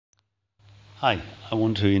Hi, I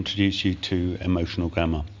want to introduce you to emotional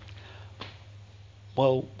grammar.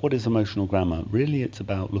 Well, what is emotional grammar? Really, it's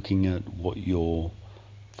about looking at what your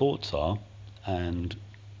thoughts are, and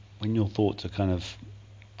when your thoughts are kind of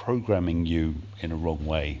programming you in a wrong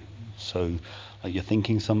way. So, like you're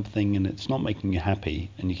thinking something and it's not making you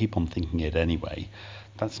happy, and you keep on thinking it anyway,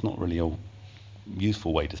 that's not really a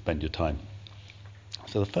useful way to spend your time.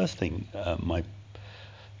 So, the first thing,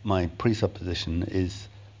 my presupposition is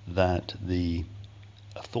that the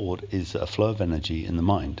thought is a flow of energy in the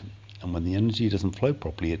mind, and when the energy doesn't flow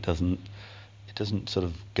properly, it doesn't sort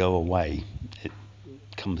of go away. It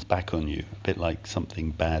comes back on you, a bit like something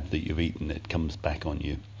bad that you've eaten. It comes back on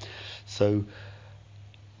you. So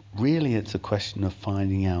really, it's a question of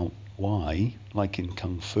finding out why. Like in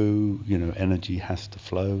kung fu, energy has to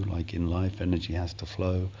flow. Like in life, energy has to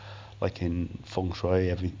flow. Like in feng shui,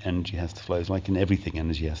 every energy has to flow. It's like in everything,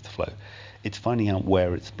 energy has to flow. It's finding out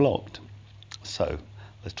where it's blocked. So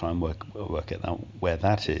let's try and work it out where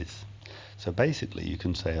that is. So basically, you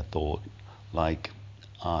can say a thought like,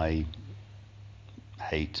 I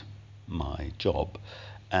hate my job.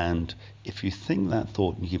 And if you think that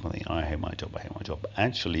thought and you keep on thinking, I hate my job, I hate my job,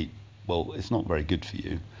 actually, well, it's not very good for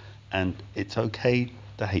you. And it's okay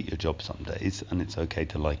to hate your job some days, and it's okay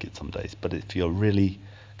to like it some days. But if you're really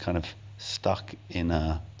kind of stuck in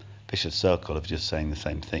a vicious circle of just saying the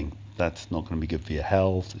same thing, that's not going to be good for your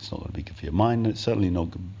health, it's not going to be good for your mind, it's certainly not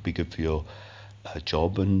going to be good for your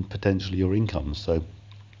job and potentially your income. So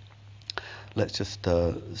let's just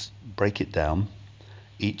break it down.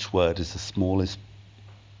 Each word is the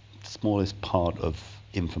smallest part of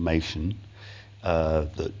information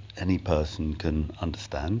that any person can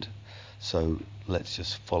understand. So let's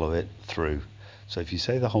just follow it through. So if you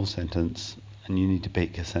say the whole sentence, and you need to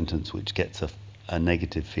pick a sentence which gets a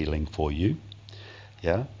negative feeling for you,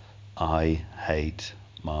 yeah, I hate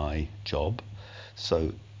my job.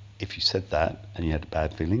 So if you said that and you had a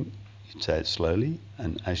bad feeling, you'd say it slowly,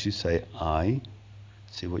 and as you say I,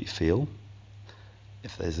 see what you feel.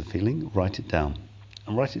 If there's a feeling, write it down.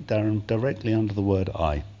 And write it down directly under the word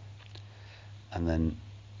I. And then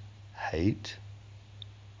hate,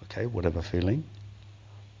 okay, whatever feeling,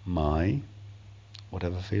 my,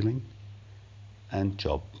 whatever feeling, and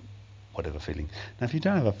job, whatever feeling. Now, if you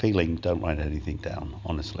don't have a feeling, don't write anything down,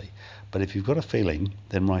 honestly. But if you've got a feeling,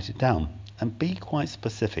 then write it down. And be quite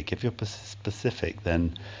specific. If you're specific,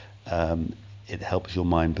 then it helps your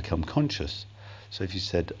mind become conscious. So if you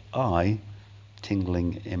said I,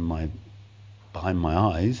 tingling behind my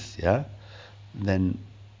eyes, yeah, then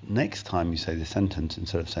next time you say the sentence,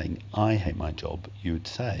 instead of saying I hate my job, you would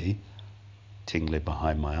say tingling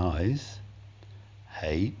behind my eyes,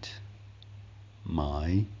 hate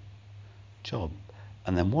my job.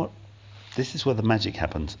 And then this is where the magic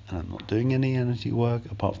happens, and I'm not doing any energy work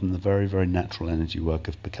apart from the very, very natural energy work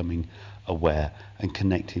of becoming aware and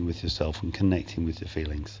connecting with yourself and connecting with your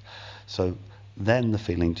feelings. So then the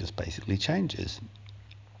feeling just basically changes.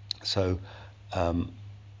 So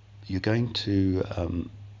you're going to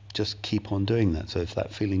just keep on doing that. So if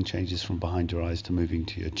that feeling changes from behind your eyes to moving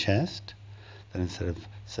to your chest, then instead of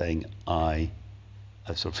saying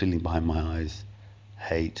sort of feeling behind my eyes,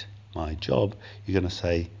 hate my job, you're going to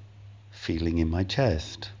say feeling in my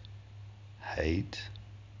chest, hate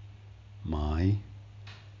my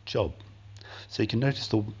job. So you can notice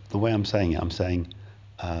the way I'm saying it. I'm saying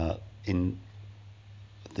in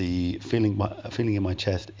the feeling in my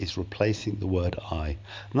chest is replacing the word I,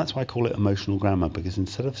 and that's why I call it emotional grammar, because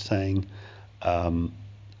instead of saying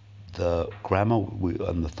the grammar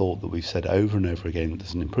and the thought that we've said over and over again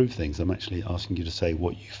doesn't improve things, I'm actually asking you to say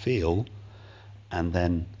what you feel, and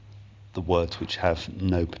then the words which have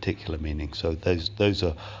no particular meaning. So those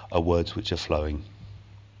are words which are flowing.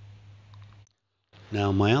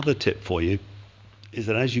 Now, my other tip for you is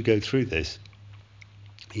that as you go through this,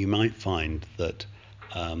 you might find that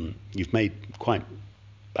you've made quite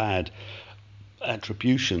bad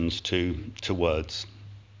attributions to words.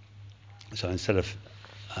 So instead of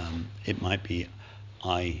it might be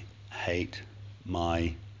I hate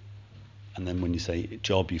my, and then when you say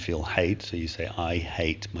job, you feel hate, so you say I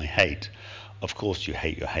hate my hate. Of course you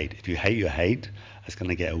hate your hate. If you hate your hate, it's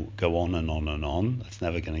going to go on and on and on. It's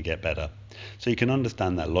never going to get better. So you can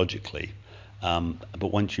understand that logically,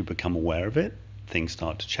 but once you become aware of it, things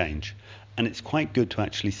start to change. And it's quite good to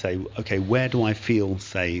actually say, okay, where do I feel,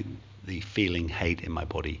 say, the feeling hate in my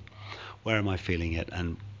body? Where am I feeling it?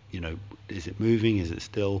 And, is it moving? Is it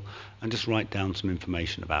still? And just write down some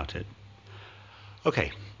information about it.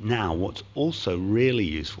 Okay, now what's also really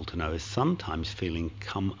useful to know is sometimes feelings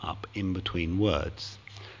come up in between words.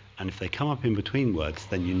 And if they come up in between words,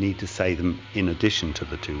 then you need to say them in addition to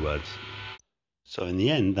the two words. So in the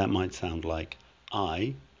end, that might sound like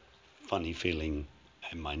I, funny feeling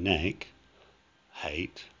in my neck,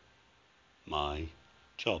 hate my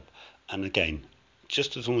job. And again,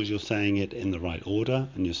 just as long as you're saying it in the right order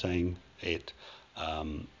and you're saying it,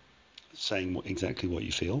 exactly what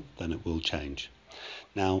you feel, then it will change.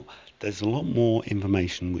 Now, there's a lot more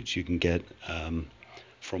information which you can get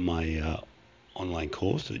from my online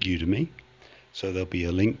course at Udemy. So there'll be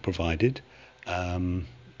a link provided.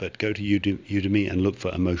 But go to Udemy and look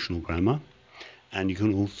for emotional grammar. And you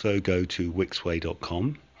can also go to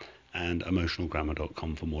wixway.com and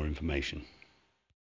emotionalgrammar.com for more information.